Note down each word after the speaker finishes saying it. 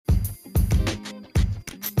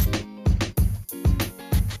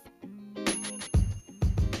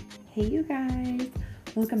Hey you guys,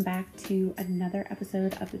 welcome back to another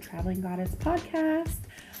episode of the Traveling Goddess podcast.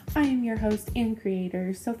 I am your host and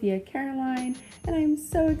creator, Sophia Caroline, and I'm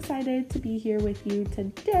so excited to be here with you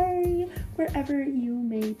today, wherever you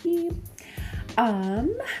may be.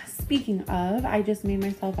 Speaking of, I just made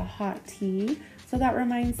myself a hot tea, so that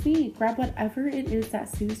reminds me, grab whatever it is that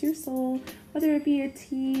soothes your soul, whether it be a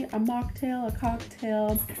tea, a mocktail, a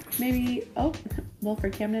cocktail, maybe, for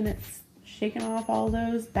Camden, it's shaking off all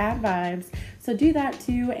those bad vibes. So do that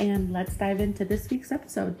too, and let's dive into this week's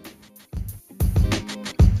episode.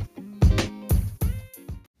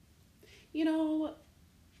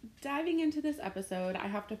 Diving into this episode, I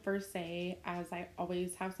have to first say, as I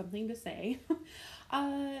always have something to say,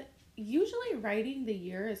 usually writing the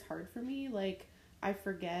year is hard for me. Like, I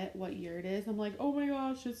forget what year it is. I'm like, oh my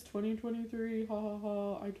gosh, it's 2023, ha ha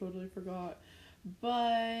ha, I totally forgot.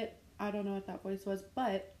 But I don't know what that voice was.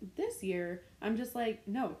 But this year, I'm just like,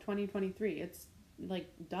 no, 2023. It's like,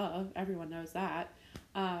 duh, everyone knows that.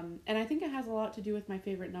 And I think it has a lot to do with my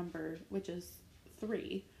favorite number, which is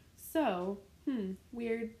 3. So,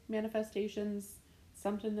 weird manifestations,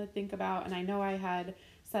 something to think about. And I know I had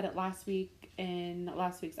said it last week in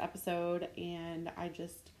last week's episode, and I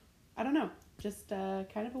don't know, just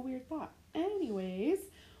kind of a weird thought. Anyways,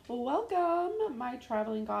 welcome my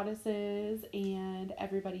traveling goddesses and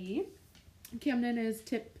everybody. Camden is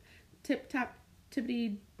tip tap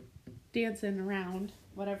tippity dancing around,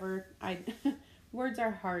 whatever. Words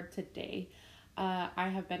are hard today. I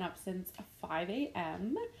have been up since 5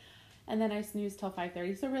 a.m. and then I snoozed till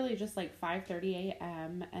 5:30. So really just like 5:30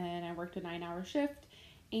 a.m. and I worked a 9-hour shift,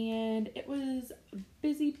 and it was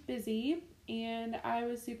busy. And I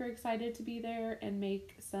was super excited to be there and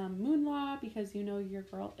make some moolah because your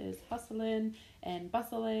girl is hustling and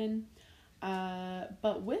bustling.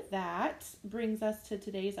 But with that brings us to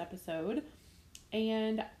today's episode.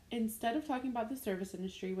 And instead of talking about the service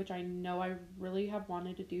industry, which I know I really have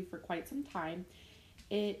wanted to do for quite some time,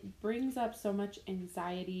 it brings up so much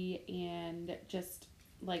anxiety and just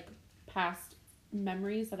like past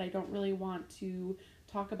memories that I don't really want to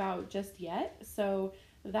talk about just yet. So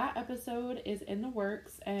that episode is in the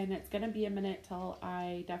works, and it's going to be a minute till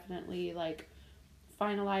I definitely like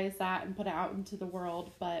finalize that and put it out into the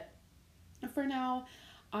world. But for now,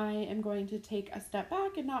 I am going to take a step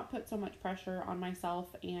back and not put so much pressure on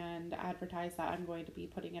myself and advertise that I'm going to be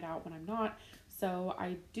putting it out when I'm not. So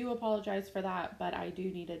I do apologize for that, but I do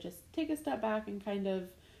need to just take a step back and kind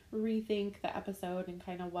of rethink the episode and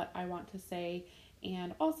kind of what I want to say,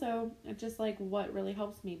 and also just like what really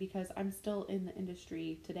helps me, because I'm still in the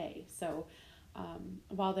industry today. So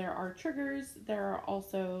while there are triggers, there are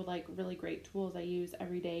also like really great tools I use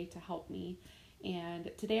every day to help me.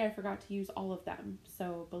 And today I forgot to use all of them.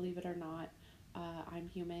 So believe it or not, I'm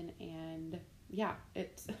human, and yeah,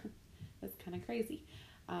 it's kind of crazy.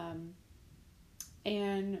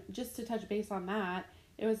 And just to touch base on that,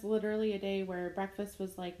 it was literally a day where breakfast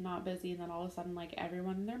was like not busy, and then all of a sudden like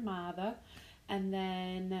everyone and their mother. And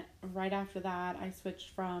then right after that, I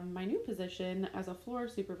switched from my new position as a floor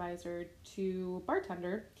supervisor to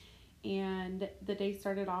bartender. And the day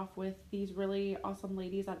started off with these really awesome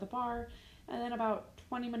ladies at the bar. And then about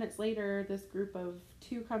 20 minutes later, this group of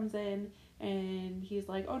 2 comes in, and he's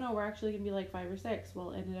like, oh no, we're actually going to be like 5 or 6.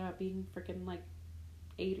 Well, it ended up being freaking like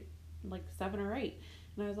 7 or 8.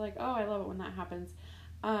 And I was like, oh, I love it when that happens.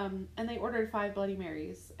 And they ordered 5 Bloody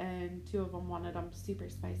Marys, and 2 of them wanted them super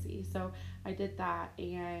spicy. So I did that,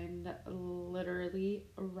 and literally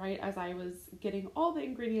right as I was getting all the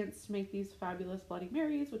ingredients to make these fabulous Bloody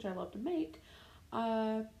Marys, which I love to make,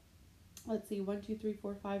 let's see, 1, 2, 3,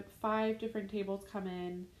 4, 5 different tables come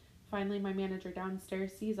in. Finally, my manager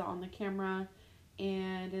downstairs sees it on the camera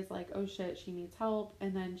and is like, oh shit, she needs help.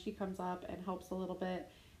 And then she comes up and helps a little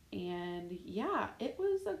bit. And yeah, it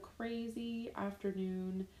was a crazy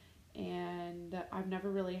afternoon, and I've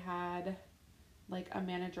never really had like a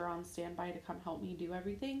manager on standby to come help me do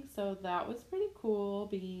everything. So that was pretty cool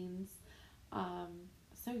beans.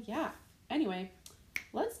 So yeah, anyway,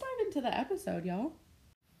 let's dive into the episode, y'all.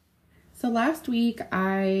 So last week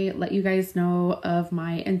I let you guys know of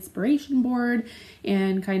my inspiration board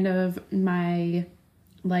and kind of my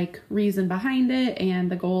like reason behind it,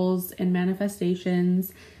 and the goals and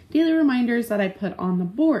manifestations, daily reminders that I put on the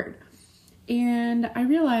board. And I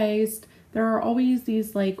realized there are always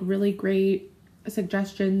these like really great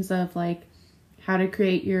suggestions of like how to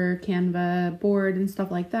create your Canva board and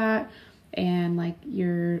stuff like that, and like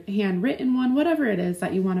your handwritten one, whatever it is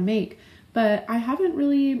that you want to make. But I haven't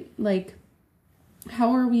really like,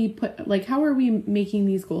 how are we making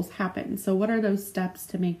these goals happen? So what are those steps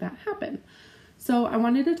to make that happen? So I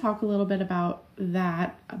wanted to talk a little bit about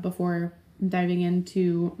that before diving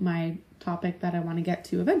into my topic that I want to get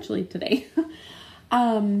to eventually today.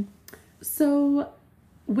 So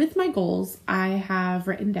with my goals, I have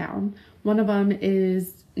written down, one of them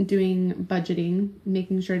is doing budgeting,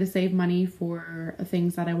 making sure to save money for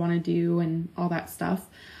things that I want to do and all that stuff.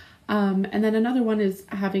 And then another one is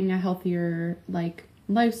having a healthier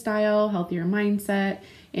lifestyle, healthier mindset,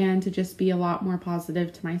 and to just be a lot more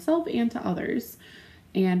positive to myself and to others,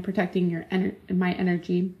 and protecting my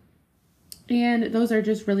energy. And those are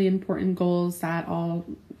just really important goals that I'll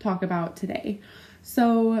talk about today.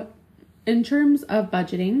 So in terms of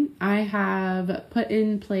budgeting, I have put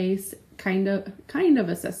in place kind of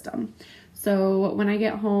a system. So when I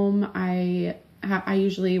get home, I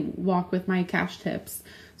usually walk with my cash tips.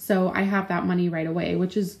 So I have that money right away,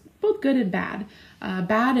 which is both good and bad.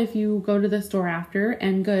 Bad if you go to the store after,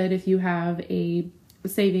 and good if you have a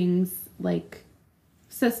savings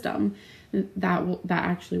system that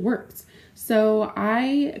actually works. So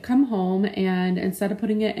I come home, and instead of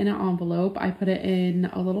putting it in an envelope, I put it in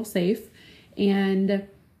a little safe, and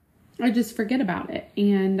I just forget about it.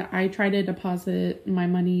 And I try to deposit my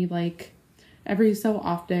money every so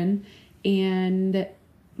often, and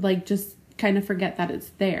just kind of forget that it's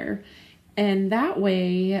there. And that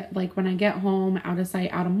way, when I get home, out of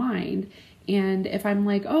sight, out of mind. And if I'm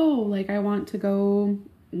I want to go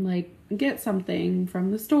get something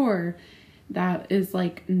from the store that is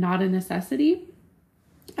not a necessity,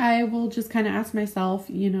 I will just kind of ask myself,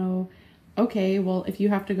 okay, well, if you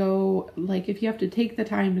have to go, if you have to take the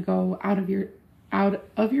time to go out of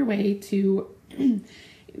your way to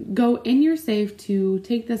go in your safe to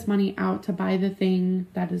take this money out to buy the thing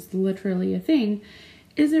that is literally a thing,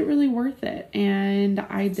 is it really worth it? And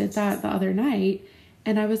I did that the other night,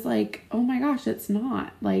 and I was like, oh my gosh, it's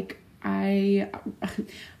not. I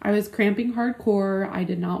was cramping hardcore. I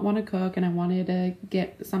did not want to cook, and I wanted to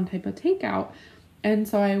get some type of takeout. And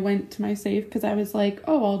so I went to my safe because I was like,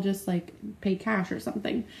 oh, I'll just pay cash or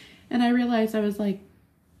something. And I realized I was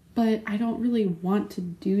but I don't really want to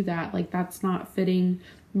do that. That's not fitting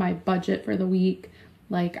my budget for the week.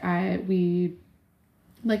 I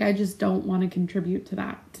just don't want to contribute to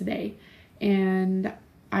that today. And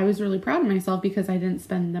I was really proud of myself because I didn't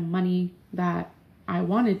spend the money that I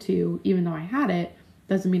wanted to, even though I had it,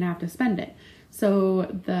 doesn't mean I have to spend it. So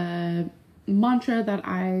the mantra that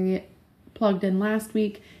I plugged in last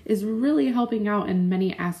week is really helping out in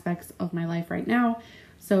many aspects of my life right now.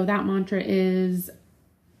 So that mantra is,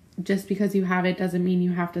 just because you have it doesn't mean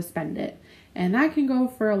you have to spend it. And that can go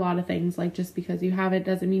for a lot of things. Just because you have it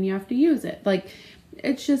doesn't mean you have to use it.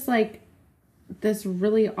 It's just this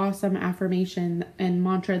really awesome affirmation and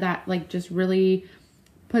mantra that just really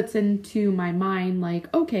puts into my mind,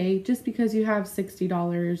 okay, just because you have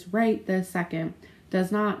 $60 right this second does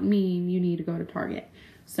not mean you need to go to Target.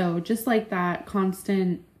 So just that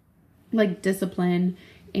constant discipline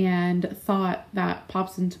and thought that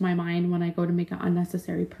pops into my mind when I go to make an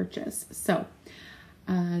unnecessary purchase. So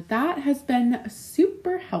that has been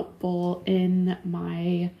super helpful in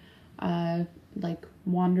my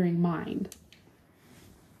wandering mind.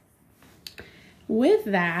 With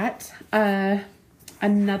that,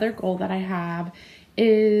 another goal that I have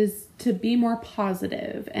is to be more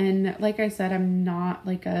positive. And like I said, I'm not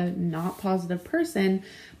a not positive person,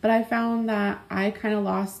 but I found that I kind of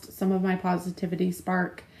lost some of my positivity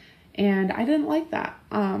spark, and I didn't like that.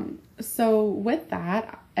 So with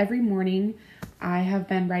that, every morning I have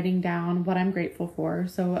been writing down what I'm grateful for.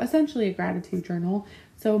 So essentially a gratitude journal.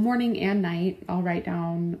 So morning and night, I'll write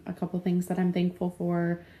down a couple things that I'm thankful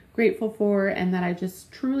for, grateful for, and that I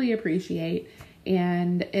just truly appreciate.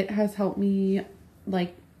 And it has helped me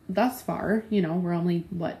thus far. We're only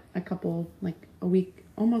a week,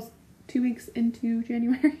 almost 2 weeks into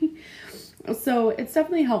January. So it's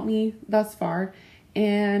definitely helped me thus far.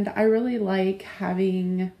 And I really like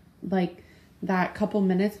having that couple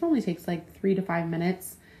minutes. It only takes 3 to 5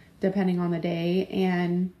 minutes depending on the day.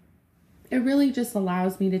 And it really just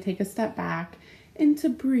allows me to take a step back and to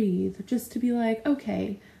breathe, just to be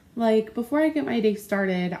okay, before I get my day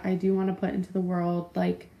started, I do want to put into the world,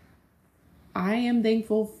 I am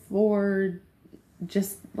thankful for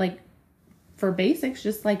just for basics,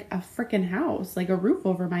 just a freaking house, a roof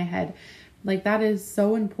over my head. That is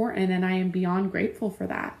so important, and I am beyond grateful for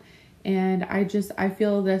that. And I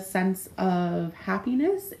feel this sense of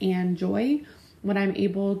happiness and joy when I'm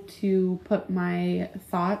able to put my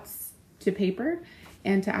thoughts to paper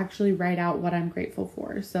and to actually write out what I'm grateful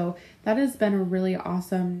for. So that has been a really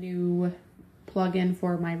awesome new plug-in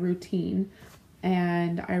for my routine,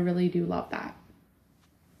 and I really do love that.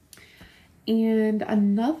 And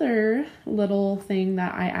another little thing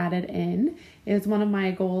that I added in is one of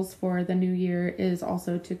my goals for the new year is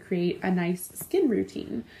also to create a nice skin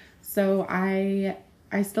routine. So I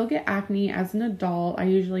still get acne as an adult. I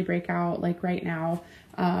usually break out like right now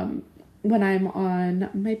when I'm on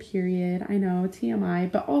my period. I know,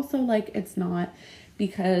 TMI, but also like it's not,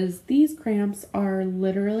 because these cramps are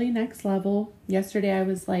literally next level. Yesterday I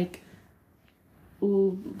was like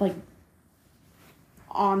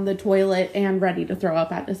on the toilet and ready to throw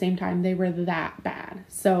up at the same time. They were that bad.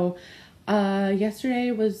 So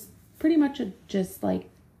yesterday was pretty much just like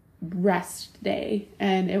rest day,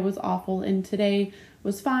 and it was awful. And today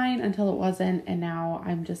was fine until it wasn't, and now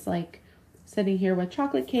I'm just like sitting here with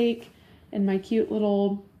chocolate cake and my cute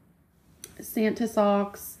little Santa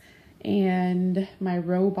socks and my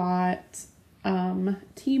robot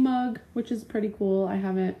tea mug, which is pretty cool. I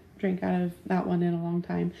haven't drank out of that one in a long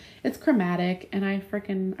time. It's chromatic and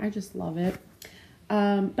I just love it.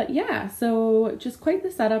 But yeah, so just quite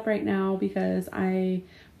the setup right now, because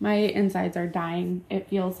my insides are dying, it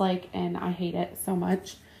feels like, and I hate it so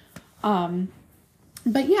much.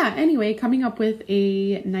 But yeah, anyway, coming up with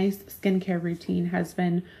a nice skincare routine has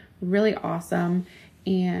been really awesome.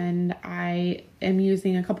 And I am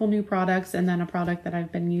using a couple new products, and then a product that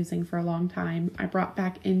I've been using for a long time I brought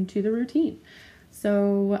back into the routine.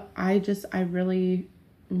 So I really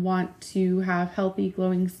want to have healthy,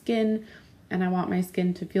 glowing skin, and I want my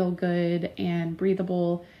skin to feel good and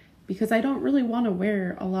breathable, because I don't really want to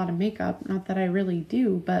wear a lot of makeup. Not that I really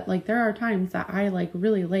do, but like there are times that I like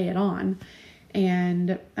really lay it on,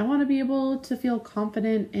 and I want to be able to feel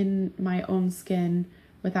confident in my own skin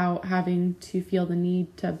without having to feel the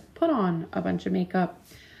need to put on a bunch of makeup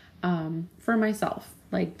for myself.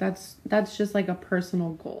 Like that's just like a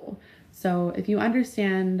personal goal. So if you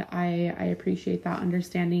understand, I appreciate that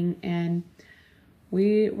understanding, and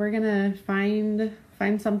we're gonna find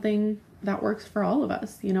something that works for all of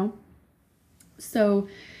us, you know? So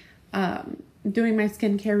doing my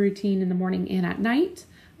skincare routine in the morning and at night,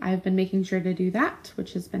 I've been making sure to do that,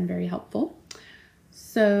 which has been very helpful.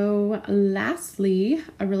 So lastly,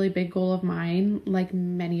 a really big goal of mine, like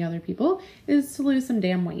many other people, is to lose some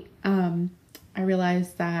damn weight. I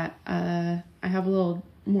realized that I have a little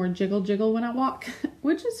more jiggle when I walk,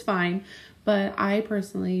 which is fine, but I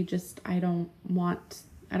personally I don't want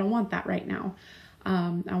that right now.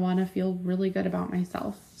 I want to feel really good about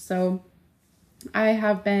myself. So I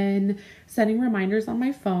have been setting reminders on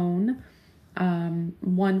my phone,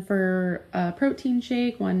 one for a protein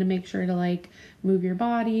shake, one to make sure to like move your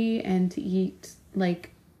body and to eat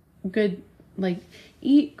like good, like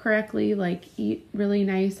eat correctly, like eat really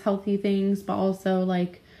nice, healthy things, but also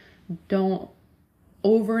like don't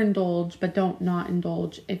overindulge, but don't not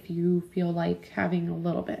indulge if you feel like having a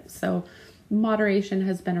little bit. So moderation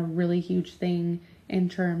has been a really huge thing in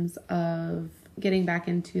terms of getting back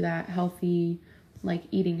into that healthy, like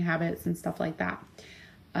eating habits and stuff like that.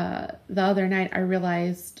 The other night I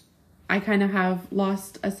realized I kind of have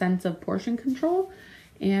lost a sense of portion control,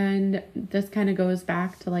 and this kind of goes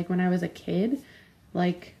back to like when I was a kid.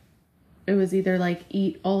 Like it was either like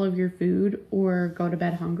eat all of your food or go to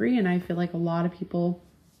bed hungry, and I feel like a lot of people,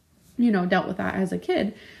 you know, dealt with that as a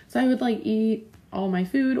kid. So I would like eat all my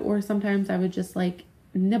food, or sometimes I would just like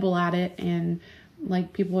nibble at it, and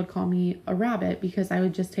like people would call me a rabbit because I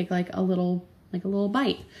would just take like a little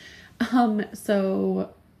bite.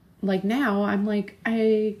 So like now I'm like,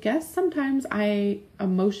 I guess sometimes I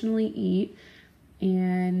emotionally eat,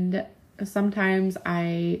 and sometimes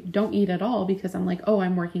I don't eat at all because I'm like, oh,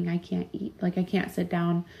 I'm working, I can't eat. Like I can't sit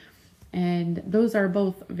down. And those are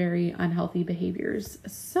both very unhealthy behaviors.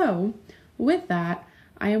 So with that,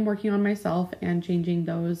 I am working on myself and changing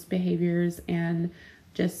those behaviors and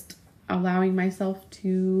just allowing myself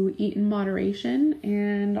to eat in moderation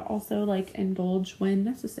and also like indulge when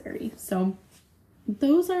necessary. So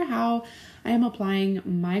those are how I am applying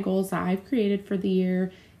my goals that I've created for the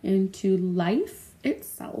year into life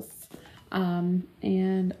itself.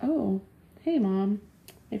 And oh, hey Mom,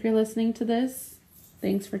 if you're listening to this,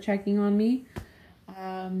 thanks for checking on me.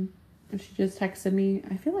 She just texted me.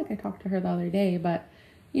 I feel like I talked to her the other day, but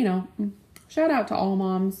you know, shout out to all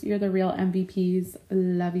moms. You're the real MVPs.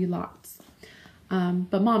 Love you lots.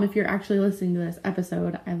 But Mom, if you're actually listening to this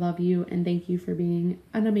episode, I love you and thank you for being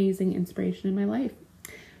an amazing inspiration in my life.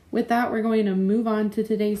 With that, we're going to move on to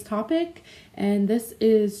today's topic, and this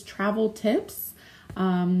is travel tips.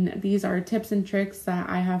 These are tips and tricks that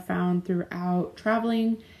I have found throughout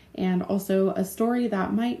traveling, and also a story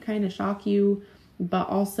that might kind of shock you, but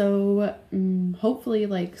also hopefully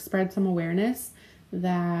like spread some awareness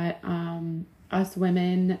that us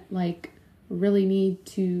women like really need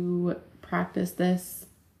to practice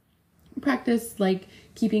like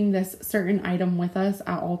keeping this certain item with us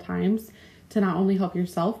at all times to not only help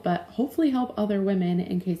yourself, but hopefully help other women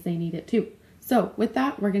in case they need it too. So with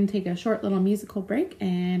that, we're going to take a short little musical break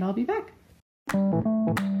and I'll be back.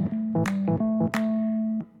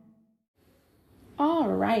 All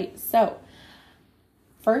right, so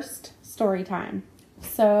first story time.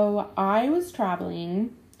 So I was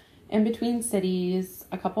traveling in between cities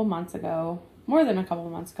a couple months ago, more than a couple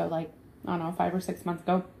months ago, like, I don't know, 5 or 6 months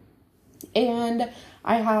ago. And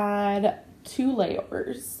I had 2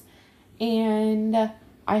 layovers and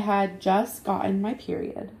I had just gotten my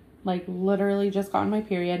period, like literally just gotten my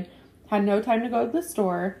period, had no time to go to the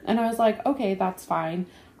store. And I was like, okay, that's fine.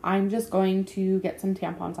 I'm just going to get some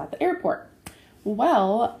tampons at the airport.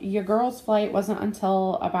 Well, your girl's flight wasn't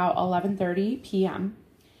until about 11:30 p.m.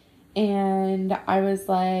 And I was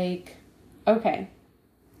like, okay,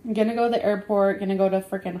 I'm gonna go to the airport, gonna go to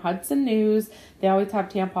freaking Hudson News. They always have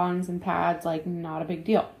tampons and pads, like not a big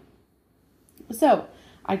deal. So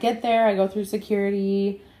I get there, I go through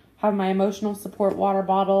security, have my emotional support water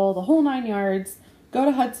bottle, the whole 9 yards, go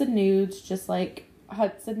to Hudson News, just like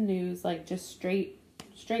Hudson News, like just straight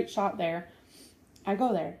shot there. I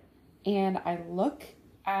go there and I look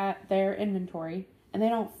at their inventory and they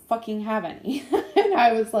don't fucking have any. And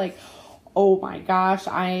I was like, oh my gosh,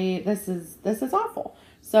 this is awful.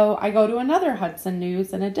 So I go to another Hudson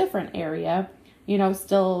News in a different area,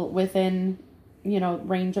 still within,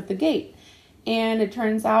 range of the gate. And it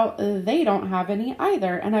turns out they don't have any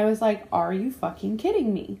either. And I was like, are you fucking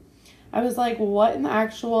kidding me? I was like, what in the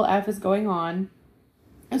actual F is going on?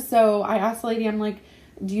 So I asked the lady, I'm like,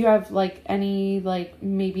 do you have like any, like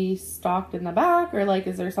maybe stocked in the back, or like,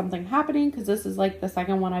 is there something happening? Because this is like the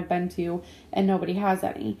second one I've been to and nobody has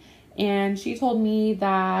any. And she told me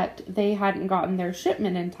that they hadn't gotten their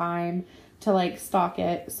shipment in time to like stock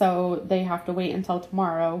it. So they have to wait until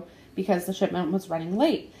tomorrow because the shipment was running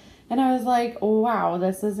late. And I was like, oh, wow,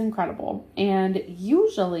 this is incredible. And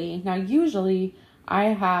usually I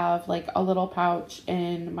have like a little pouch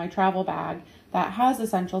in my travel bag that has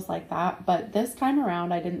essentials like that. But this time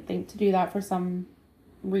around, I didn't think to do that for some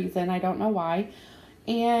reason. I don't know why.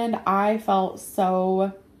 And I felt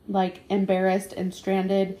so like embarrassed and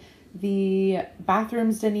stranded. The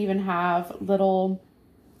bathrooms didn't even have little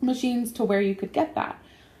machines to where you could get that.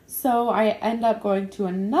 So I end up going to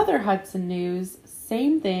another Hudson News,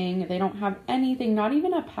 same thing. They don't have anything, not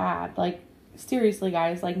even a pad. Like seriously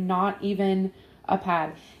guys, like not even a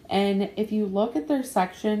pad. And if you look at their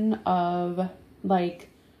section of like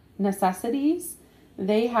necessities,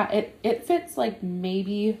 they have it fits like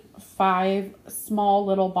maybe 5 small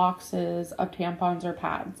little boxes of tampons or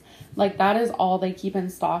pads. Like that is all they keep in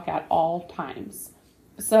stock at all times.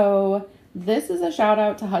 So this is a shout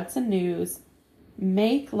out to Hudson News.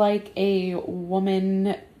 Make like a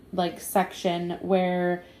woman like section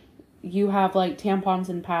where you have like tampons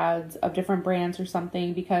and pads of different brands or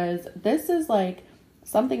something, because this is like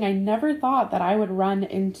something I never thought that I would run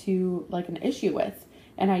into like an issue with,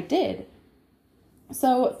 and I did.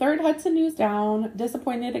 So 3rd Hudson News down,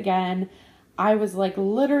 disappointed again. I was like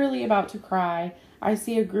literally about to cry. I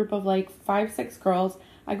see a group of like 5-6 girls.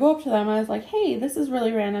 I go up to them. I was like, hey, this is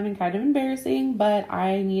really random and kind of embarrassing, but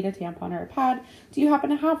I need a tampon or a pad. Do you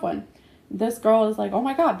happen to have one? This girl is like, oh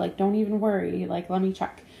my God, like, don't even worry. Like, let me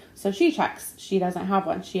check. So she checks. She doesn't have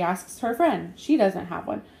one. She asks her friend. She doesn't have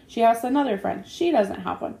one. She asks another friend. She doesn't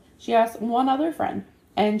have one. She asks one other friend,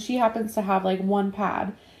 and she happens to have like one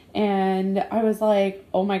pad. And I was like,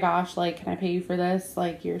 oh my gosh, like, can I pay you for this?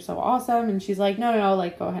 Like, you're so awesome. And she's like, no,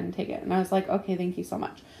 like, go ahead and take it. And I was like, okay, thank you so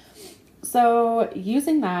much. So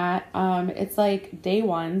using that, it's like day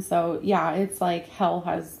 1. So yeah, it's like hell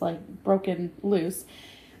has like broken loose.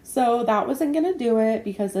 So that wasn't going to do it,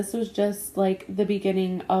 because this was just like the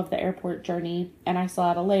beginning of the airport journey. And I still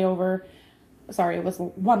had a layover. Sorry, it was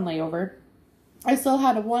 1 layover. I still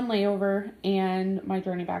had 1 layover and my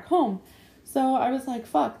journey back home. So I was like,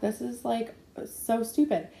 fuck, this is like so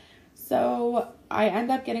stupid. So I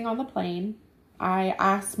end up getting on the plane. I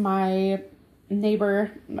asked my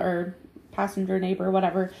neighbor or passenger neighbor,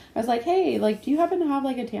 whatever. I was like, hey, like, do you happen to have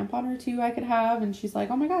like a tampon or 2 I could have? And she's like,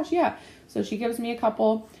 oh my gosh, yeah. So she gives me a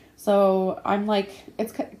couple. So I'm like,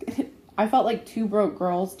 I felt like 2 broke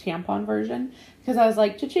girls tampon version, because I was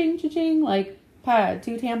like, cha-ching, cha-ching, like pad,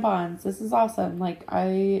 2 tampons. This is awesome. Like,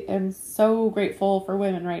 I am so grateful for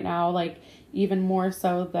women right now, like even more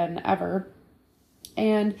so than ever.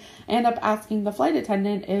 And I end up asking the flight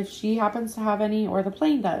attendant if she happens to have any, or the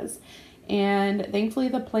plane does. And thankfully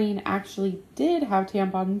the plane actually did have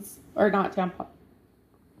tampons, or not tampons.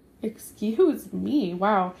 Excuse me.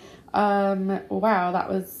 Wow. Wow, that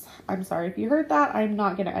was, I'm sorry if you heard that. I'm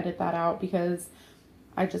not going to edit that out because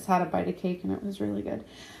I just had a bite of cake and it was really good.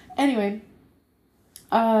 Anyway,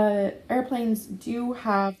 airplanes do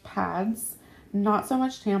have pads, not so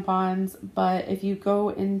much tampons, but if you go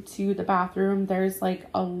into the bathroom, there's like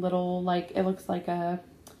a little, like, it looks like a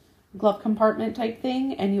glove compartment type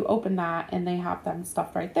thing, and you open that and they have them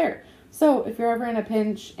stuffed right there. So if you're ever in a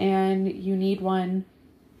pinch and you need one,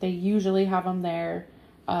 they usually have them there.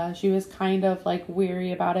 She was kind of like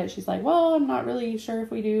weary about it. She's like, well, I'm not really sure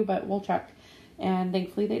if we do, but we'll check. And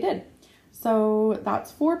thankfully they did. So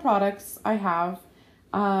that's 4 products I have.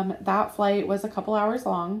 That flight was a couple hours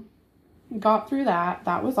long. Got through that.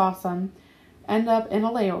 That was awesome. End up in a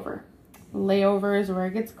layover. Layover is where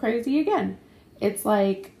it gets crazy again. It's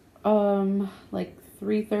like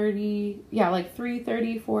 3:30. Yeah, like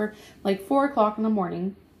 3:30, 4, like 4 o'clock in the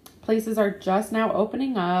morning. Places are just now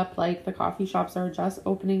opening up. Like the coffee shops are just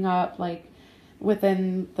opening up like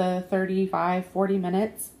within the 35, 40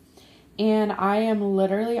 minutes. And I am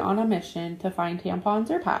literally on a mission to find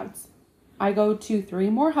tampons or pads. I go to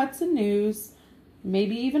 3 more Hudson News,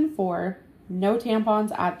 maybe even 4. No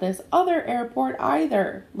tampons at this other airport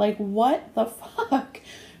either. Like, what the fuck?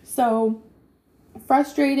 So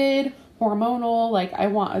frustrated, hormonal, like I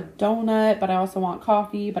want a donut, but I also want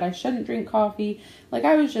coffee, but I shouldn't drink coffee. Like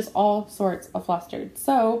I was just all sorts of flustered.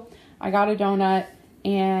 So I got a donut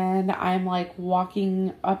and I'm like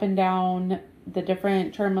walking up and down the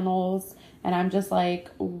different terminals and I'm just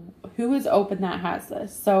like, who is open that has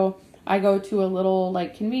this? So I go to a little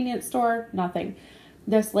like convenience store, nothing.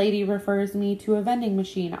 This lady refers me to a vending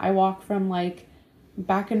machine. I walk from like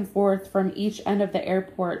back and forth from each end of the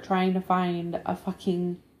airport trying to find a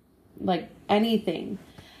fucking like anything,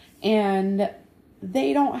 and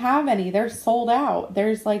they don't have any. They're sold out.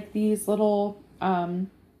 There's like these little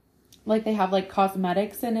like they have like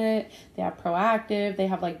cosmetics in it, they have Proactive, they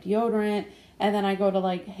have like deodorant, and then I go to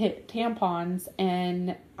like hit tampons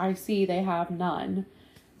and I see they have none.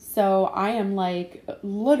 So I am like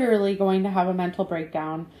literally going to have a mental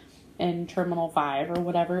breakdown in Terminal 5 or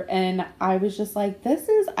whatever, and I was just like, this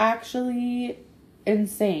is actually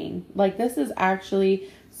insane. Like this is actually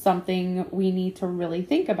something we need to really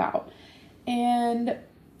think about. And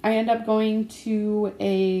I end up going to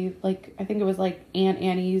a, like, I think it was like Aunt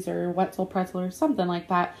Annie's or Wetzel Pretzel or something like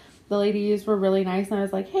that. The ladies were really nice and I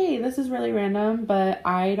was like, hey, this is really random, but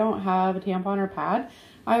I don't have a tampon or pad.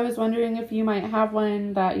 I was wondering if you might have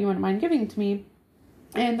one that you wouldn't mind giving to me.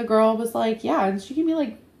 And the girl was like, yeah, and she gave me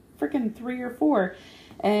like freaking 3 or 4.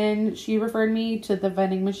 And she referred me to the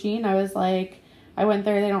vending machine. I was like, I went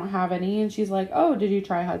there, they don't have any. And she's like, oh, did you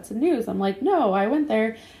try Hudson News? I'm like, no, I went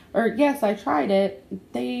there. Or yes, I tried it.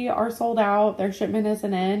 They are sold out. Their shipment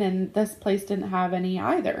isn't in. And this place didn't have any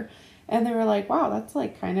either. And they were like, wow, that's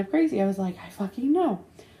like kind of crazy. I was like, I fucking know.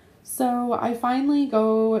 So I finally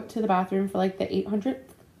go to the bathroom for like the 800th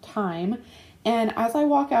time. And as I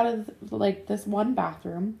walk out of like this one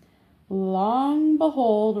bathroom, long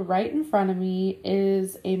behold, right in front of me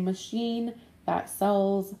is a machine that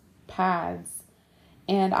sells pads.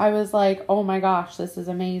 And I was like, oh my gosh, this is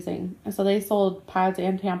amazing. And so they sold pads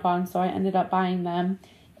and tampons, so I ended up buying them.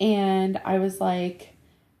 And I was like,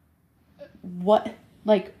 what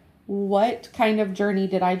kind of journey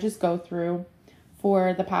did I just go through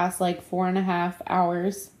for the past like 4.5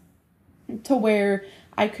 hours to where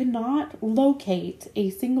I could not locate a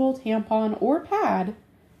single tampon or pad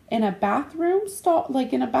in a bathroom stall,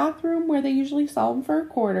 like in a bathroom where they usually sell them for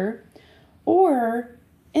 $0.25, or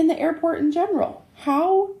in the airport in general.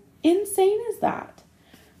 How insane is that?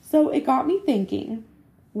 So it got me thinking,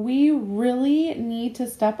 we really need to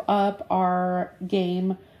step up our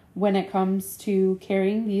game when it comes to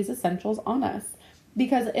carrying these essentials on us.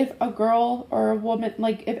 Because if a girl or a woman,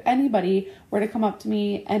 like if anybody were to come up to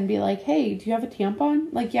me and be like, hey, do you have a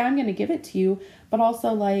tampon? Like, yeah, I'm going to give it to you. But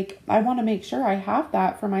also like, I want to make sure I have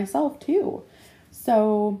that for myself too.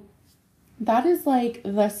 So that is like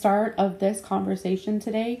the start of this conversation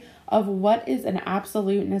today of what is an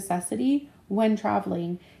absolute necessity when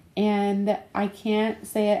traveling. And I can't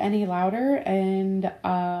say it any louder.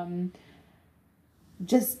 And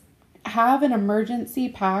just have an emergency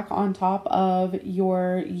pack on top of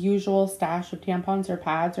your usual stash of tampons or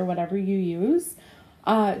pads or whatever you use,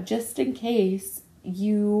 just in case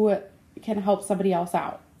you can help somebody else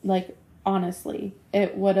out. Like, honestly,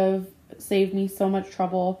 it would have saved me so much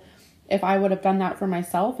trouble if I would have done that for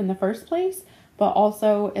myself in the first place, but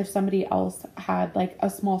also if somebody else had like a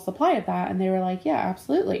small supply of that and they were like, yeah,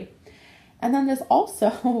 absolutely. And then this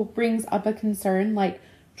also brings up a concern like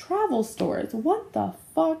travel stores. What the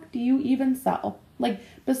fuck do you even sell? Like,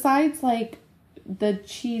 besides, like, the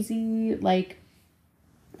cheesy, like,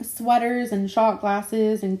 sweaters and shot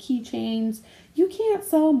glasses and keychains, you can't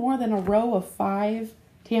sell more than a row of 5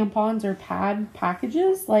 tampons or pad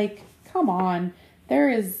packages. Like, come on.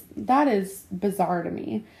 That is bizarre to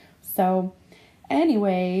me. So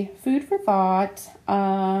anyway, food for thought,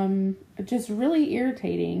 just really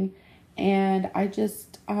irritating. And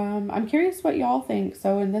I'm curious what y'all think.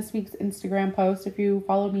 So in this week's Instagram post, if you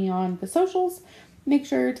follow me on the socials, make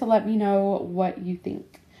sure to let me know what you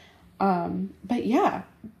think. But yeah,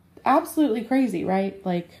 absolutely crazy, right?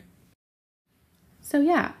 Like, so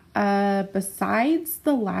yeah, besides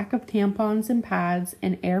the lack of tampons and pads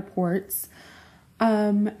in airports,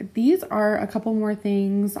 these are a couple more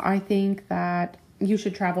things I think that you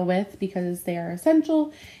should travel with because they are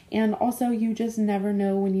essential, and also you just never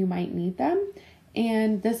know when you might need them.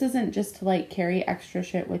 And this isn't just to like carry extra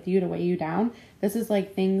shit with you to weigh you down. This is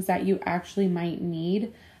like things that you actually might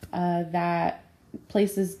need, that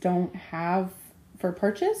places don't have for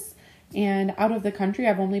purchase. And out of the country,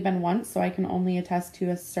 I've only been once, so I can only attest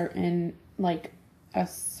to a certain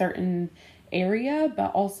area,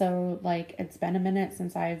 but also like it's been a minute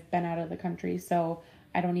since I've been out of the country, so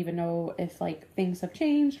I don't even know if like things have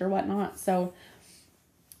changed or whatnot. So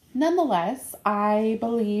nonetheless, I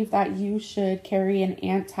believe that you should carry an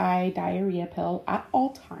anti-diarrhea pill at all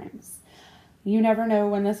times. You never know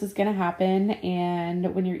when this is going to happen,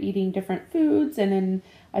 and when you're eating different foods and in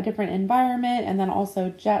a different environment, and then also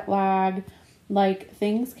jet lag, like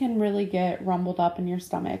things can really get rumbled up in your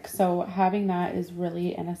stomach. So having that is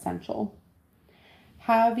really an essential.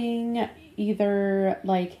 Having either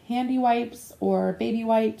like handy wipes or baby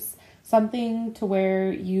wipes, something to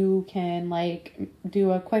where you can like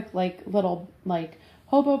do a quick like little like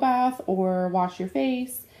hobo bath or wash your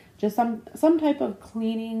face, just some type of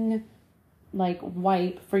cleaning like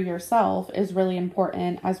wipe for yourself is really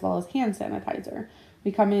important, as well as hand sanitizer.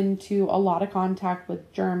 We come into a lot of contact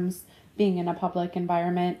with germs being in a public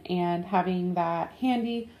environment, and having that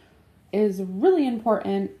handy is really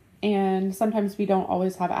important. And sometimes we don't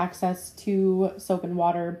always have access to soap and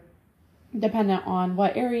water, dependent on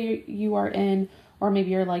what area you are in, or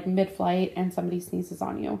maybe you're like mid-flight and somebody sneezes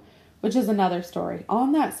on you, which is another story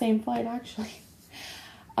on that same flight actually.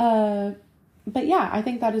 But yeah, I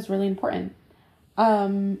think that is really important.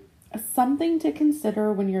 Something to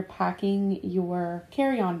consider when you're packing your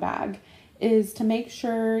carry-on bag is to make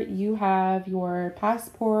sure you have your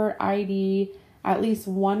passport, ID, at least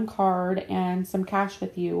one card, and some cash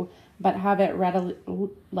with you, but have it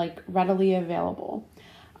readily available.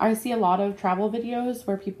 I see a lot of travel videos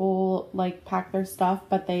where people like pack their stuff,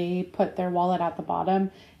 but they put their wallet at the bottom.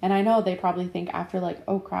 And I know they probably think after like,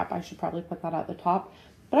 oh crap, I should probably put that at the top.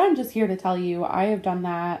 But I'm just here to tell you, I have done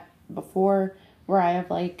that before, where I have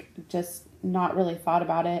like just not really thought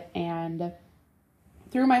about it and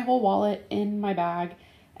threw my whole wallet in my bag.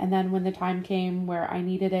 And then when the time came where I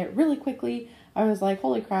needed it really quickly, I was like,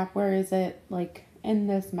 holy crap, where is it? Like in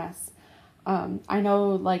this mess. I know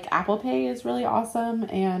like Apple Pay is really awesome,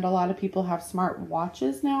 and a lot of people have smart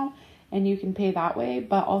watches now and you can pay that way,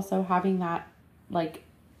 but also having that like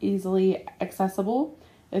easily accessible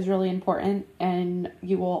is really important, and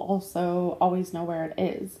you will also always know where it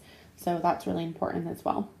is. So that's really important as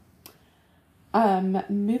well.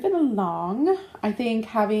 Moving along, I think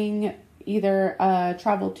having either a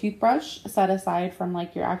travel toothbrush set aside from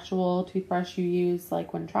like your actual toothbrush you use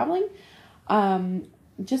like when traveling,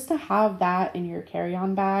 just to have that in your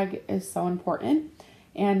carry-on bag is so important.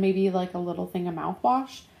 And maybe like a little thing of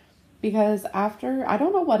mouthwash, because after, I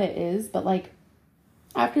don't know what it is, but like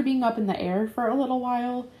after being up in the air for a little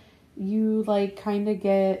while, you like kind of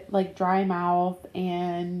get like dry mouth,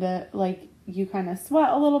 and like you kind of sweat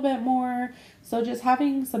a little bit more. So just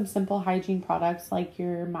having some simple hygiene products like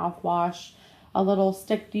your mouthwash, a little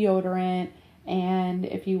stick deodorant, and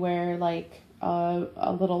if you wear like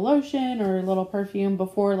a little lotion or a little perfume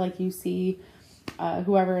before like you see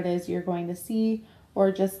whoever it is you're going to see,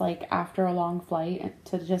 or just like after a long flight,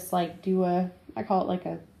 to just like do I call it like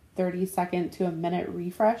a 30-second to a minute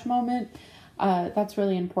refresh moment. That's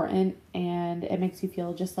really important, and it makes you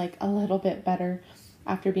feel just like a little bit better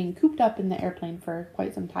after being cooped up in the airplane for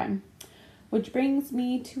quite some time. Which brings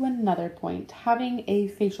me to another point, having a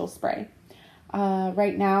facial spray.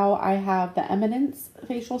 Right now I have the Eminence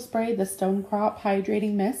facial spray, the Stone Crop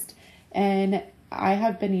Hydrating Mist, and I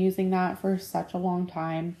have been using that for such a long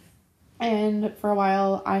time. And for a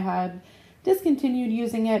while I had discontinued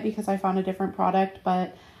using it because I found a different product,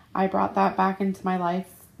 but I brought that back into my life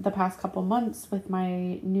the past couple months with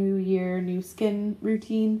my new year, new skin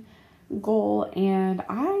routine goal, and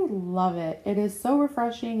I love it. It is so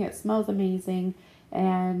refreshing. It smells amazing,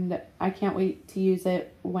 and I can't wait to use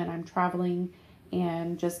it when I'm traveling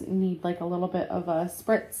and just need like a little bit of a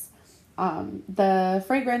spritz. The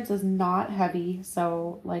fragrance is not heavy,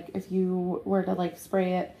 so like if you were to like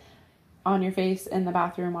spray it on your face in the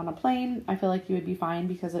bathroom on a plane, I feel like you would be fine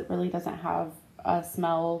because it really doesn't have a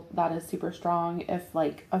smell that is super strong, if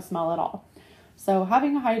like a smell at all. So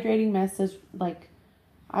having a hydrating mist is like,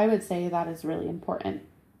 I would say that is really important.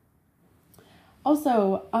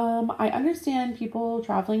 Also, I understand people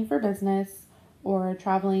traveling for business or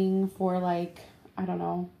traveling for like, I don't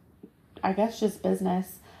know, I guess just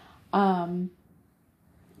business. When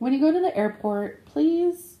you go to the airport,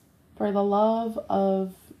 please, for the love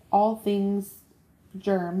of all things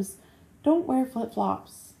germs, don't wear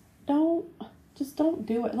flip-flops. Don't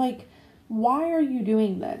do it. Like, why are you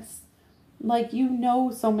doing this? Like, you know,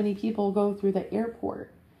 so many people go through the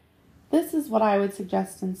airport. This is what I would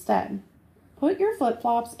suggest instead. Put your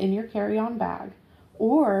flip-flops in your carry-on bag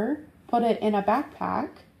or put it in a backpack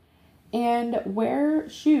and wear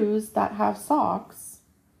shoes that have socks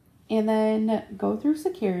and then go through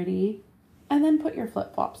security and then put your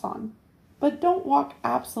flip-flops on. But don't walk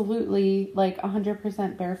absolutely like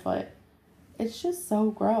 100% barefoot. It's just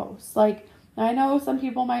so gross. Like, I know some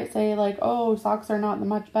people might say like, oh, socks are not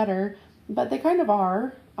much better, but they kind of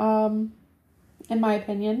are, in my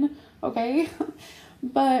opinion. Okay.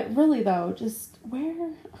 But really though, just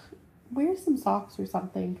wear some socks or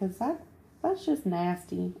something, because that's just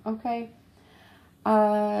nasty. Okay.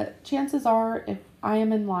 Chances are, if I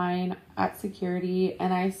am in line at security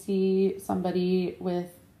and I see somebody with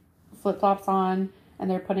flip-flops on and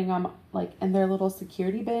they're putting them like in their little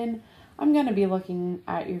security bin, I'm going to be looking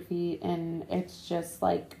at your feet, and it's just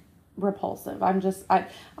like repulsive.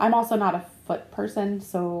 I'm also not a foot person,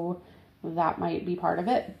 so that might be part of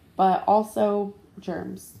it, but also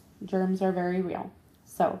germs are very real.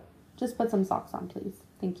 So just put some socks on, please.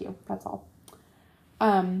 Thank you. That's all.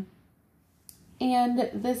 And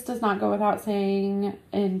this does not go without saying,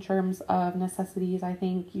 in terms of necessities, I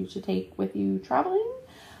think you should take with you traveling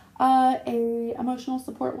a emotional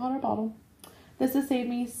support water bottle. This has saved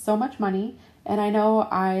me so much money, and I know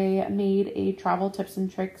I made a travel tips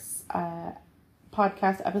and tricks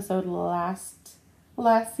podcast episode last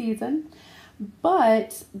season,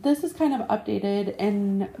 but this is kind of updated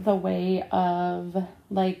in the way of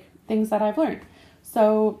like things that I've learned.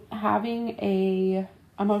 So having a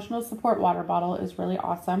emotional support water bottle is really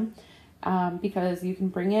awesome, because you can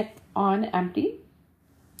bring it on empty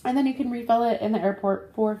and then you can refill it in the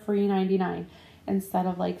airport for $3.99 instead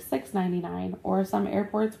of like $6.99, or some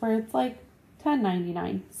airports where it's like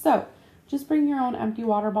 $10.99. So just bring your own empty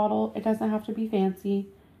water bottle. It doesn't have to be fancy.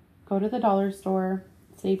 Go to the dollar store,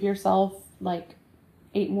 save yourself like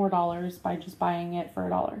 $8 more by just buying it for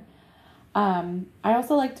 $1. I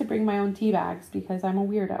also like to bring my own tea bags because I'm a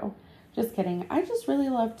weirdo. Just kidding. I just really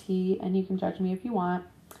love tea, and you can judge me if you want.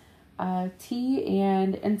 Tea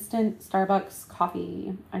and instant Starbucks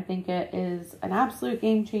coffee. I think it is an absolute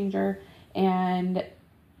game changer, and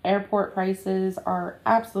airport prices are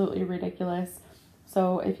absolutely ridiculous.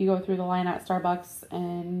 So if you go through the line at Starbucks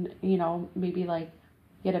and, you know, maybe like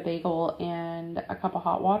get a bagel and a cup of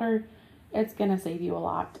hot water, it's going to save you a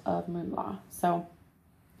lot of moolah. So,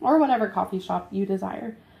 or whatever coffee shop you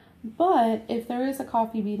desire. But if there is a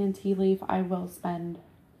coffee bean and tea leaf, I will spend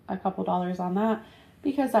a couple dollars on that,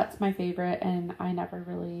 because that's my favorite, and I never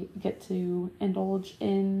really get to indulge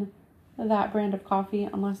in that brand of coffee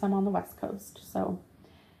unless I'm on the West Coast. So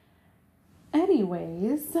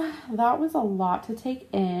anyways, that was a lot to take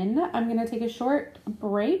in. I'm going to take a short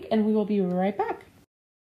break and we will be right back.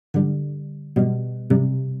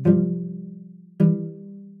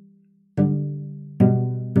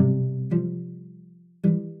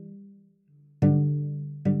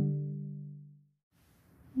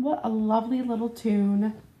 What a lovely little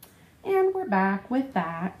tune. And we're back with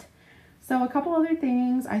that. So a couple other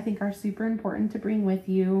things I think are super important to bring with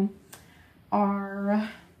you are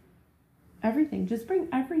everything. Just bring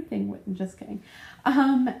everything with. Just kidding.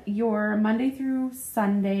 Your Monday through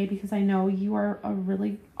Sunday, because I know you are a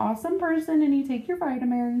really awesome person and you take your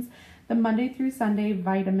vitamins. The Monday through Sunday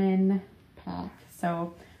vitamin pack.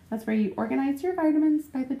 So that's where you organize your vitamins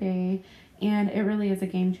by the day. And it really is a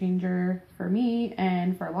game changer for me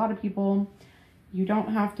and for a lot of people. You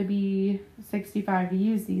don't have to be 65 to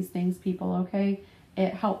use these things, people, okay?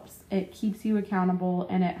 It helps. It keeps you accountable,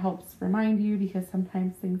 and it helps remind you, because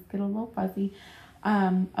sometimes things get a little fuzzy,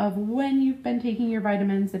 of when you've been taking your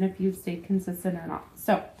vitamins and if you've stayed consistent or not.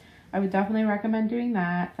 So I would definitely recommend doing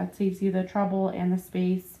that. That saves you the trouble and the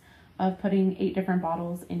space of putting 8 different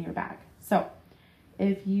bottles in your bag. So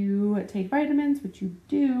if you take vitamins, which you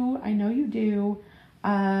do, I know you do,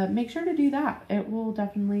 make sure to do that. It will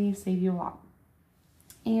definitely save you a lot.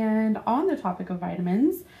 And on the topic of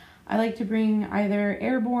vitamins, I like to bring either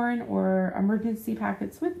airborne or emergency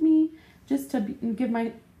packets with me just to give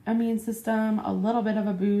my immune system a little bit of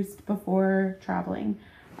a boost before traveling,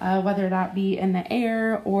 whether that be in the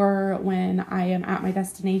air or when I am at my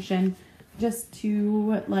destination, just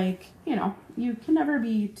to, like, you know, you can never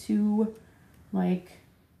be too, like,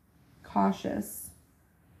 cautious.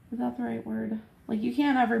 Is that the right word? Like, you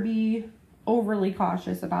can't ever be overly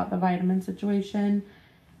cautious about the vitamin situation,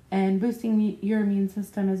 and boosting your immune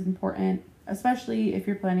system is important, especially if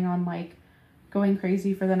you're planning on, like, going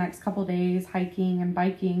crazy for the next couple days, hiking and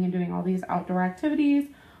biking and doing all these outdoor activities,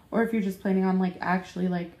 or if you're just planning on, like, actually,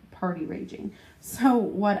 like, party raging. So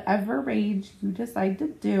whatever rage you decide to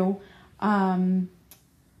do,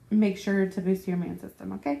 make sure to boost your immune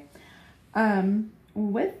system, okay?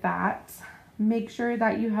 With that, make sure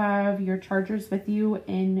that you have your chargers with you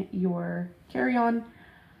in your carry-on.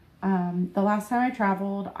 The last time I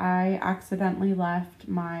traveled, I accidentally left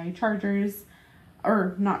my chargers,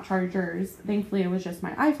 or not chargers. Thankfully, it was just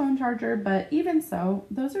my iPhone charger, but even so,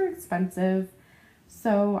 those are expensive.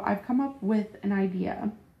 So I've come up with an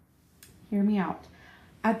idea. Hear me out.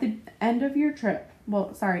 At the end of your trip,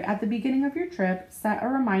 at the beginning of your trip, set a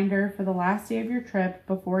reminder for the last day of your trip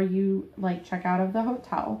before you, like, check out of the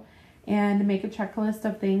hotel, and make a checklist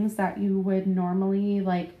of things that you would normally,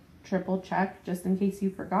 like, triple check just in case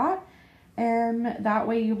you forgot. And that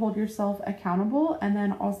way you hold yourself accountable, and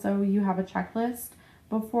then also you have a checklist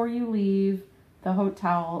before you leave the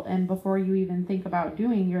hotel and before you even think about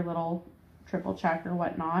doing your little triple check or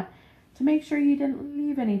whatnot, to make sure you didn't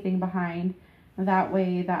leave anything behind. That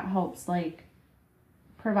way that helps, like,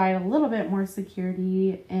 provide a little bit more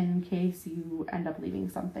security in case you end up leaving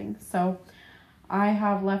something. So I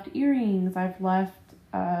have left earrings, I've left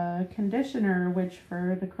a conditioner, which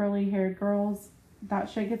for the curly haired girls, that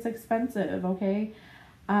shit gets expensive, okay?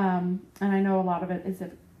 And I know a lot of it is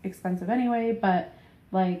expensive anyway, but,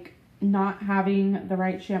 like, not having the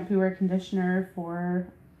right shampoo or conditioner for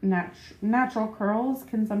natural curls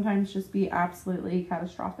can sometimes just be absolutely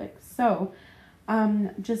catastrophic. So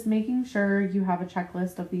just making sure you have a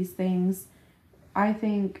checklist of these things, I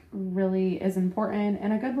think, really is important,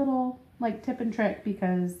 and a good little, like, tip and trick,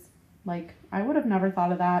 because, like, I would have never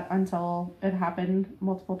thought of that until it happened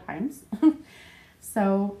multiple times.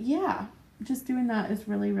 So yeah, just doing that is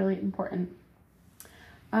really, really important.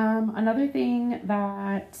 Another thing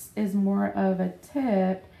that is more of a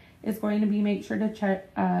tip is going to be, make sure to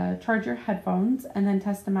charge your headphones and then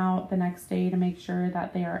test them out the next day to make sure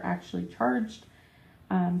that they are actually charged.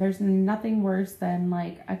 There's nothing worse than,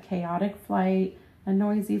 like, a chaotic flight, a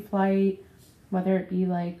noisy flight, whether it be,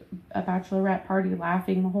 like, a bachelorette party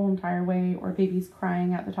laughing the whole entire way, or babies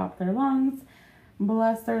crying at the top of their lungs.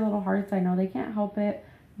 Bless their little hearts, I know they can't help it.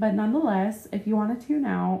 But nonetheless, if you want to tune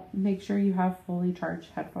out, make sure you have fully charged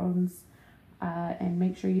headphones, and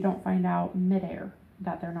make sure you don't find out midair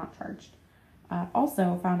that they're not charged.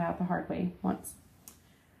 Also found out the hard way once.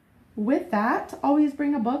 With that, always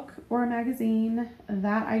bring a book or a magazine.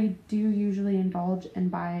 That I do usually indulge and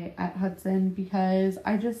buy at Hudson, because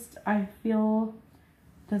I feel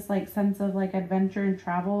this, like, sense of, like, adventure and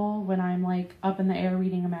travel when I'm, like, up in the air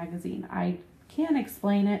reading a magazine. I can't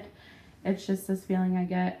explain it. It's just this feeling I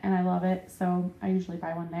get, and I love it. So I usually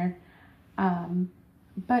buy one there.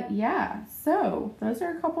 But yeah, so those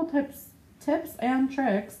are a couple tips and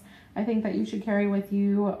tricks I think that you should carry with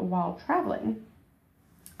you while traveling.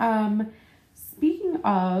 Speaking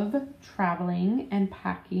of traveling and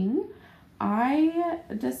packing, I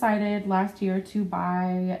decided last year to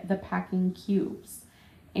buy the packing cubes,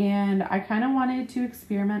 and I kind of wanted to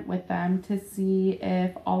experiment with them to see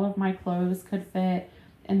if all of my clothes could fit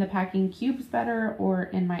in the packing cubes better or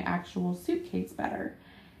in my actual suitcase better.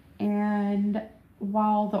 And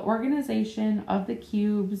while the organization of the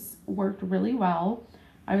cubes worked really well,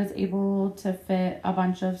 I was able to fit a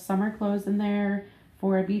bunch of summer clothes in there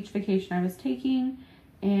for a beach vacation I was taking,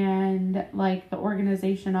 and, like, the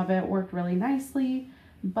organization of it worked really nicely.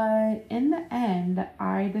 But in the end,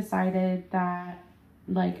 I decided that,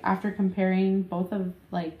 like, after comparing both of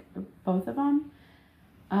them,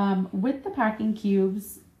 with the packing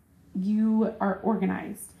cubes, you are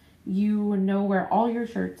organized. You know where all your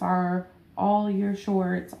shirts are, all your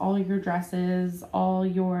shorts, all your dresses, all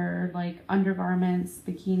your, like, undergarments,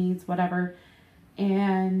 bikinis, whatever.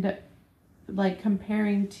 And, like,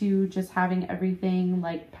 comparing to just having everything,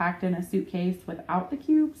 like, packed in a suitcase without the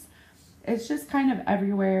cubes, it's just kind of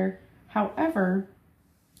everywhere. However,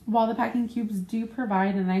 while the packing cubes do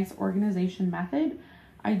provide a nice organization method,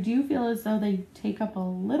 I do feel as though they take up a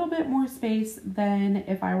little bit more space than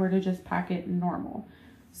if I were to just pack it normal.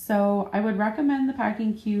 So I would recommend the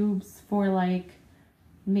packing cubes for like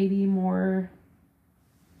maybe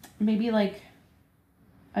like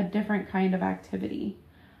a different kind of activity.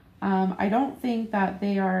 I don't think that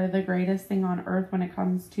they are the greatest thing on earth when it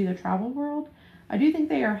comes to the travel world. I do think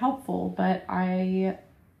they are helpful, but I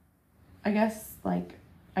guess like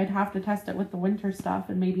I'd have to test it with the winter stuff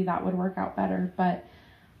and maybe that would work out better. But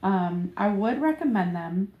I would recommend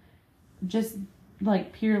them just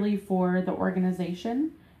like purely for the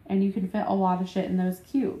organization, and you can fit a lot of shit in those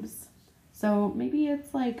cubes. So maybe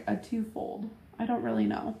it's like a twofold. I don't really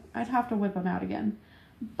know. I'd have to whip them out again.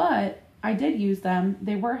 But I did use them.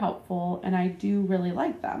 They were helpful and I do really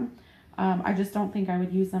like them. I just don't think I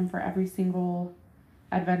would use them for every single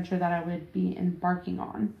adventure that I would be embarking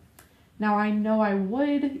on. Now I know I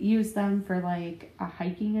would use them for like a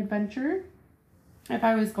hiking adventure. If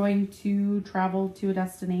I was going to travel to a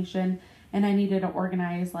destination and I needed to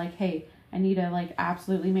organize like, hey, I need to like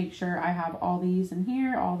absolutely make sure I have all these in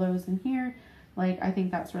here, all those in here. Like, I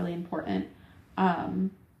think that's really important.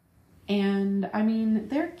 And I mean,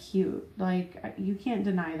 they're cute. Like, you can't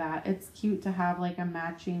deny that. It's cute to have like a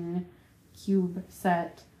matching cube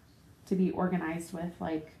set to be organized with.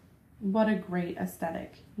 Like, what a great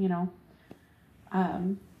aesthetic, you know?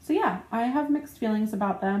 So yeah, I have mixed feelings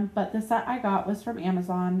about them, but the set I got was from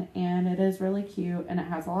Amazon and it is really cute and it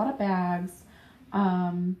has a lot of bags.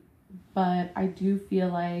 But I do feel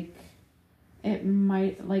like it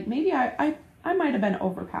might, like, maybe I might have been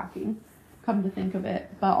overpacking, come to think of it,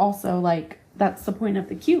 but also like that's the point of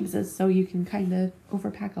the cubes, is so you can kind of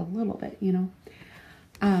overpack a little bit, you know.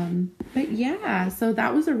 But yeah, so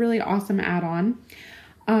that was a really awesome add-on.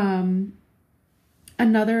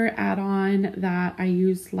 Another add-on that I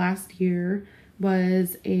used last year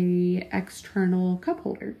was a external cup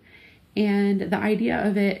holder. And the idea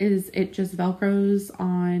of it is it just Velcros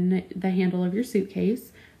on the handle of your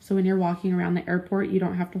suitcase. So when you're walking around the airport, you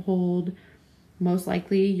don't have to hold most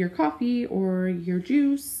likely your coffee or your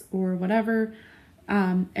juice or whatever.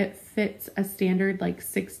 It fits a standard like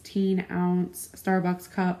 16-ounce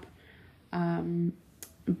Starbucks cup.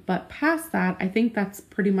 But past that, I think that's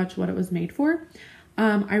pretty much what it was made for.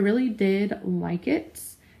 I really did like it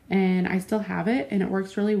and I still have it and it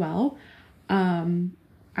works really well.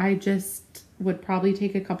 I just would probably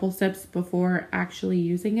take a couple sips before actually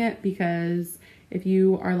using it, because if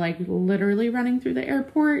you are like literally running through the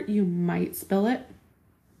airport, you might spill it,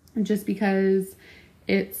 just because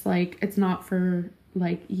it's like, it's not for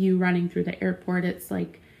like you running through the airport. It's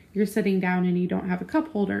like you're sitting down and you don't have a cup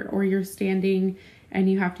holder, or you're standing and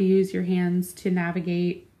you have to use your hands to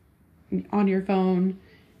navigate on your phone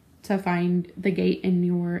to find the gate in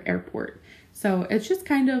your airport. So it's just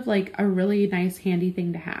kind of like a really nice handy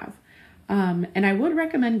thing to have. And I would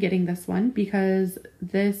recommend getting this one because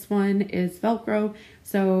this one is Velcro.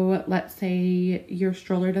 So let's say your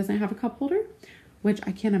stroller doesn't have a cup holder, which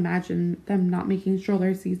I can't imagine them not making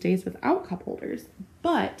strollers these days without cup holders.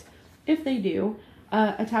 But if they do,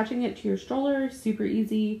 attaching it to your stroller, super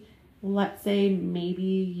easy. Let's say maybe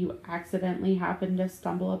you accidentally happen to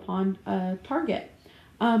stumble upon a Target.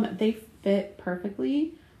 They fit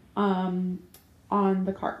perfectly on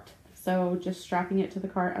the cart. So just strapping it to the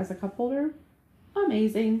cart as a cup holder,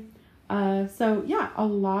 amazing. So yeah, a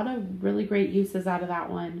lot of really great uses out of that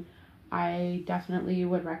one. I definitely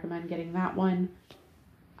would recommend getting that one.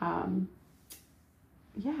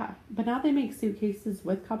 Yeah, but now they make suitcases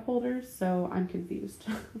with cup holders, so I'm confused.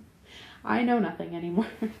 I know nothing anymore.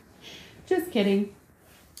 Just kidding.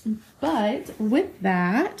 But with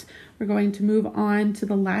that, we're going to move on to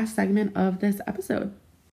the last segment of this episode.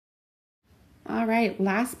 All right,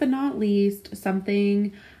 last but not least,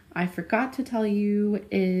 something I forgot to tell you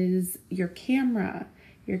is your camera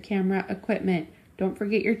equipment. Don't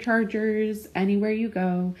forget your chargers anywhere you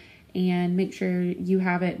go, and make sure you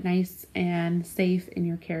have it nice and safe in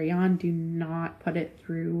your carry-on. Do not put it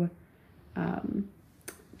through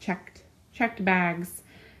checked bags,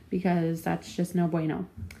 because that's just no bueno.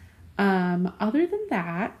 Other than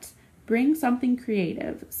that, bring something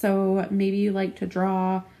creative. So maybe you like to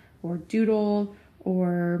draw or doodle,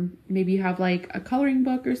 or maybe you have like a coloring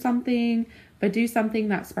book or something, but do something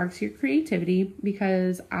that sparks your creativity,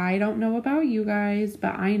 because I don't know about you guys,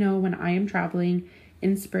 but I know when I am traveling,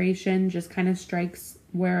 inspiration just kind of strikes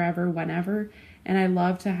wherever, whenever. And I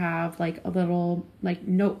love to have like a little like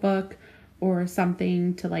notebook or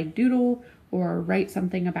something to like doodle or write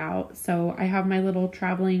something about. So I have my little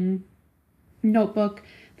traveling notebook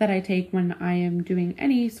that I take when I am doing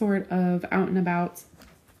any sort of out and about.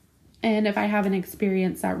 And if I have an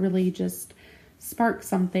experience that really just sparks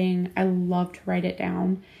something, I love to write it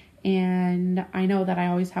down. And I know that I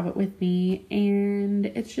always have it with me, and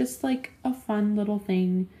it's just like a fun little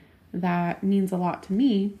thing that means a lot to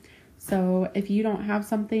me. So if you don't have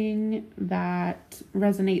something that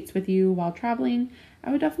resonates with you while traveling,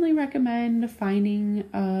 I would definitely recommend finding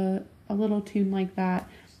a little tune like that,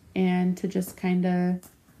 and to just kind of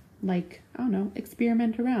like, I don't know,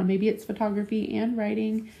 experiment around. Maybe it's photography and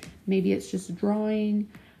writing. Maybe it's just drawing.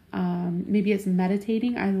 Maybe it's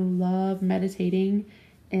meditating. I love meditating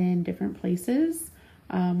in different places.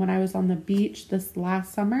 When I was on the beach this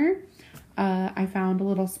last summer, I found a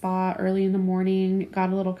little spot early in the morning,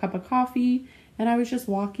 got a little cup of coffee, and I was just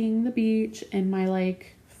walking the beach in my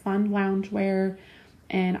like fun loungewear,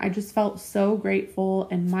 and I just felt so grateful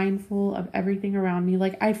and mindful of everything around me.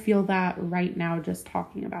 Like I feel that right now just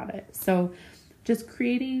talking about it. So just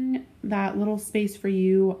creating that little space for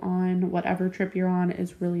you on whatever trip you're on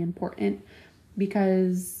is really important,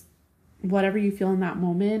 because whatever you feel in that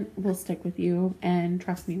moment will stick with you. And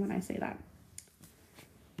trust me when I say that.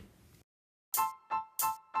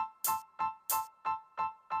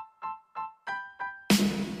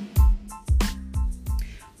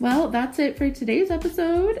 Well, that's it for today's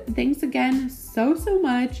episode. Thanks again so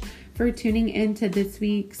much for tuning into this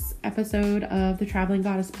week's episode of the Traveling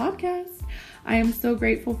Goddess podcast. I am so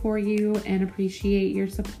grateful for you and appreciate your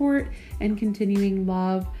support and continuing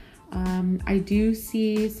love. I do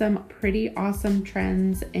see some pretty awesome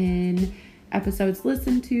trends in episodes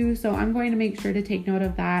listened to, so I'm going to make sure to take note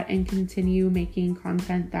of that and continue making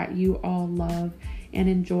content that you all love and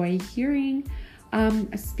enjoy hearing.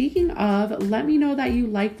 Speaking of, let me know that you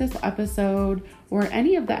like this episode or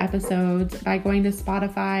any of the episodes by going to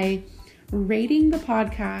Spotify, rating the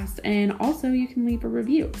podcast, and also you can leave a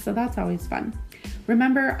review. So that's always fun.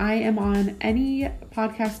 Remember, I am on any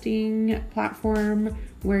podcasting platform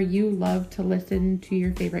where you love to listen to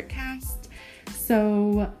your favorite cast.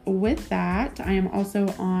 So with that, I am also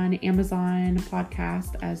on Amazon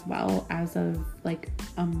Podcast as well as of like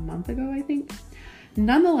a month ago, I think.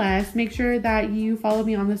 Nonetheless, make sure that you follow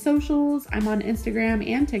me on the socials. I'm on Instagram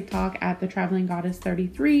and TikTok at the Traveling Goddess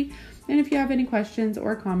 33. And if you have any questions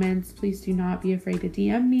or comments, please do not be afraid to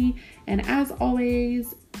DM me. And as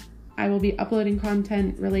always, I will be uploading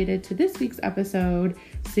content related to this week's episode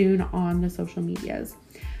soon on the social medias.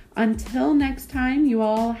 Until next time, you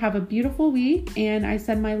all have a beautiful week, and I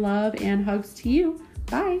send my love and hugs to you.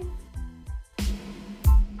 Bye.